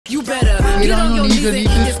You better get on your knees and eat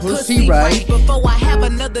this pussy right before I have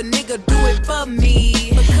another nigga do it for me.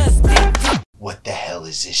 Because what the hell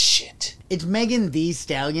is this shit? It's Megan Thee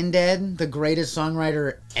Stallion dead, the greatest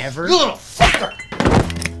songwriter ever. You little fucker!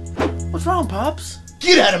 What's wrong, Pops?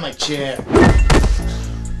 Get out of my chair!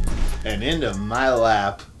 And into my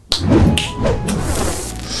lap.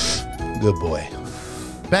 Good boy.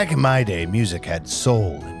 Back in my day, music had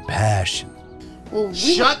soul and passion. Well,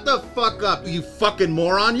 shut the fuck up, you fucking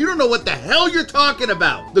moron. You don't know what the hell you're talking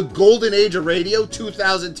about. The golden age of radio,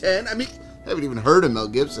 2010. I mean, I haven't even heard of Mel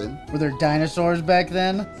Gibson. Were there dinosaurs back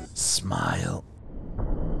then? Smile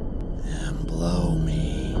and blow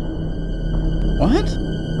me. What?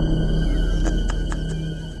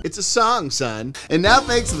 It's a song, son. And now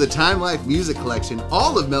thanks to the Time Life Music Collection,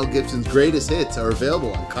 all of Mel Gibson's greatest hits are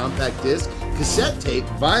available on compact disc, cassette tape,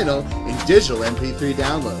 vinyl, and digital MP3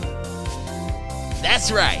 download.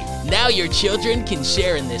 That's right. Now your children can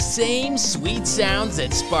share in the same sweet sounds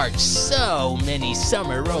that sparked so many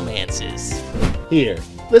summer romances. Here,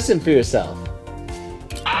 listen for yourself.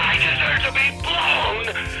 I deserve to be blown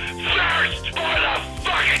first for the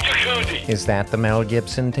fucking jacuzzi. Is that the Mel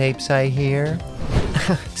Gibson tapes I hear?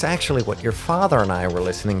 It's actually what your father and I were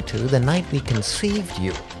listening to the night we conceived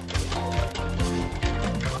you.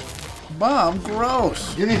 Mom,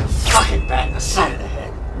 gross. You need a fucking bat in the side of the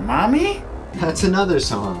head. Mommy? That's another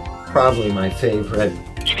song. Probably my favorite.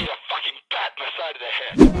 You need a fucking bat in the side of the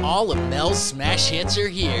head. All of Mel's smash hits are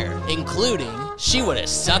here, including She Would Have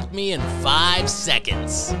Sucked Me in 5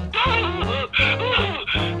 Seconds. You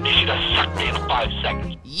should have sucked me in 5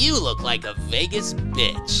 seconds. You Look Like a Vegas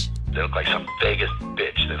Bitch. They look like some Vegas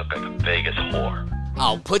bitch. They look like a Vegas whore.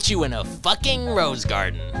 I'll Put You in a Fucking Rose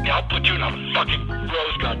Garden. Yeah, I'll put you in a fucking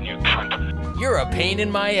rose garden, you cunt. You're a pain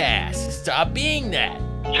in my ass. Stop being that.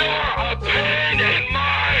 You're a pain in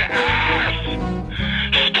my ass.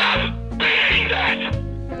 Stop being that.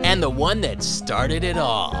 And the one that started it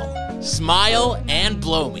all. Smile and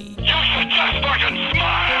Blow Me. You should just fucking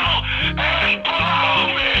smile and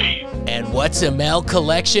blow me. And what's a Mel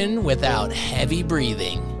collection without heavy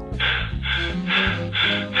breathing?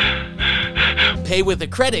 Pay with a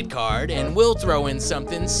credit card and we'll throw in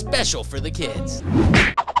something special for the kids.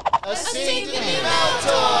 A Sing to Me Mel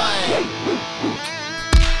toy!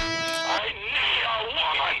 I need a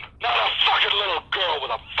woman, not a fucking little girl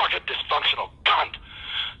with a fucking dysfunctional cunt.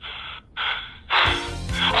 I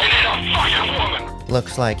need a fucking woman.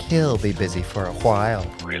 Looks like he'll be busy for a while.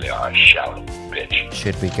 Really are shallow, bitch.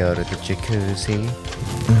 Should we go to the jacuzzi?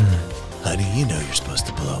 Honey, you know you're supposed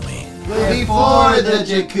to blow me. Before the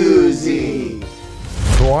jacuzzi!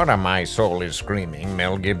 To order My Soul is Screaming,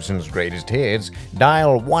 Mel Gibson's greatest hits,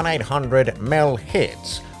 dial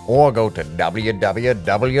 1-800-MEL-HITS or go to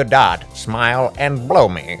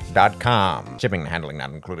www.smileandblowme.com. Shipping and handling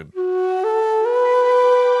not included.